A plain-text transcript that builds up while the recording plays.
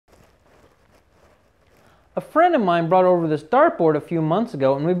A friend of mine brought over this dartboard a few months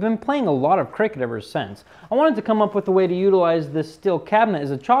ago, and we've been playing a lot of cricket ever since. I wanted to come up with a way to utilize this steel cabinet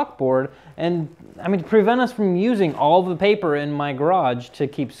as a chalkboard and, to prevent us from using all the paper in my garage to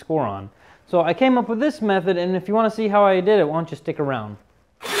keep score on. So I came up with this method, and if you want to see how I did it, why don't you stick around.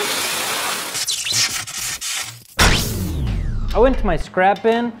 I went to my scrap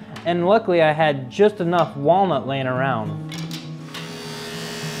bin, and luckily I had just enough walnut laying around.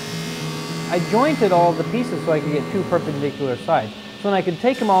 I jointed all the pieces so I could get two perpendicular sides. So then I could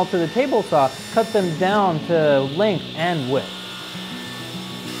take them all to the table saw, cut them down to length and width.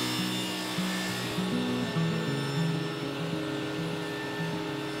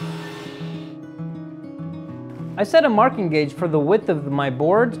 I set a marking gauge for the width of my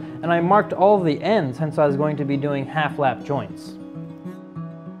boards, and I marked all of the ends since I was going to be doing half-lap joints.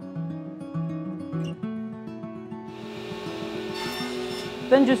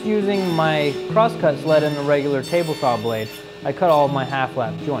 Then just using my crosscut sled and a regular table saw blade, I cut all of my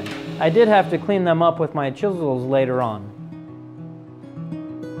half-lap joints. I did have to clean them up with my chisels later on.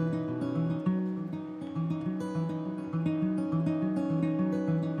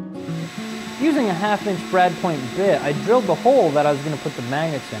 Using a 1/2" brad point bit, I drilled the hole that I was going to put the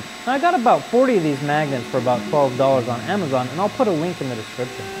magnets in. Now I got about 40 of these magnets for about $12 on Amazon, and I'll put a link in the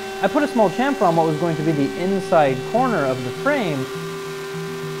description. I put a small chamfer on what was going to be the inside corner of the frame.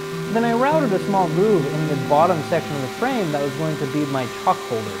 Then I routed a small groove in the bottom section of the frame that was going to be my chalk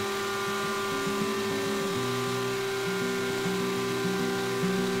holder.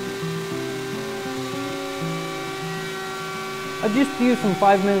 I just used some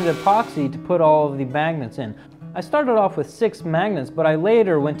 5-minute epoxy to put all of the magnets in. I started off with 6 magnets, but I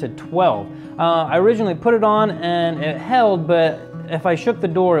later went to 12. I originally put it on and it held, but if I shook the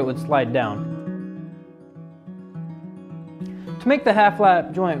door it would slide down. To make the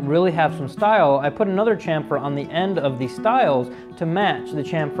half-lap joint really have some style, I put another chamfer on the end of the stiles to match the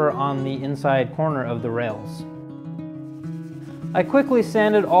chamfer on the inside corner of the rails. I quickly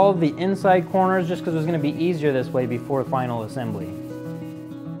sanded all of the inside corners just because it was going to be easier this way before final assembly.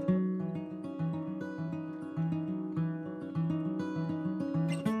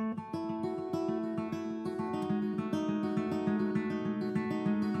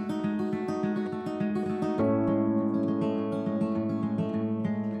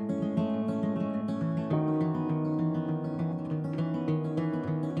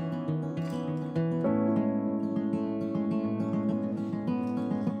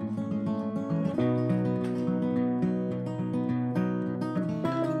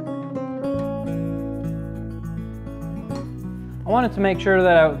 I wanted to make sure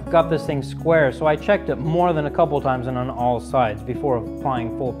that I got this thing square, so I checked it more than a couple times and on all sides before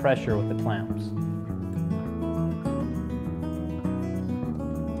applying full pressure with the clamps.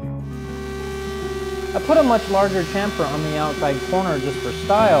 I put a much larger chamfer on the outside corner just for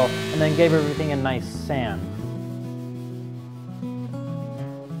style, and then gave everything a nice sand.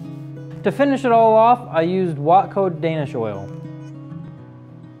 To finish it all off, I used Watco Danish oil.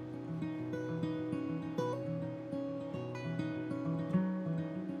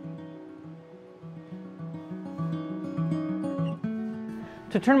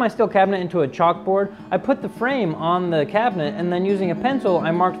 To turn my steel cabinet into a chalkboard, I put the frame on the cabinet, and then using a pencil I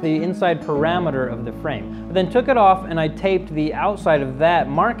marked the inside parameter of the frame. I then took it off and I taped the outside of that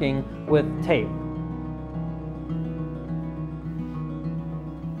marking with tape.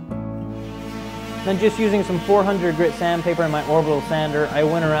 Then just using some 400 grit sandpaper and my orbital sander, I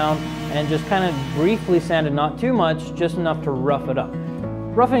went around and just kind of briefly sanded, not too much, just enough to rough it up.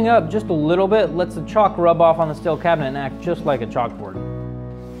 Roughing up just a little bit lets the chalk rub off on the steel cabinet and act just like a chalkboard.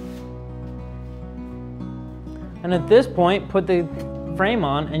 And at this point, put the frame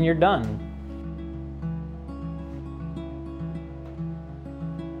on and you're done.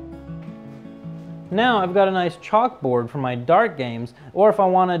 Now I've got a nice chalkboard for my dart games, or if I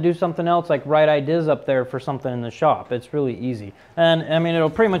want to do something else like write ideas up there for something in the shop. It's really easy. And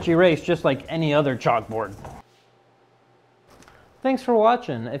it'll pretty much erase just like any other chalkboard. Thanks for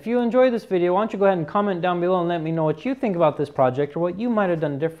watching. If you enjoyed this video, why don't you go ahead and comment down below and let me know what you think about this project or what you might have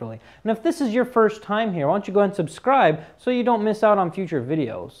done differently. And if this is your first time here, why don't you go ahead and subscribe so you don't miss out on future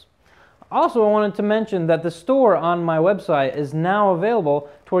videos. Also, I wanted to mention that the store on my website is now available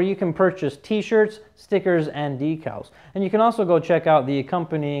to where you can purchase t-shirts, stickers, and decals. And you can also go check out the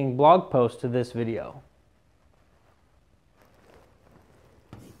accompanying blog post to this video.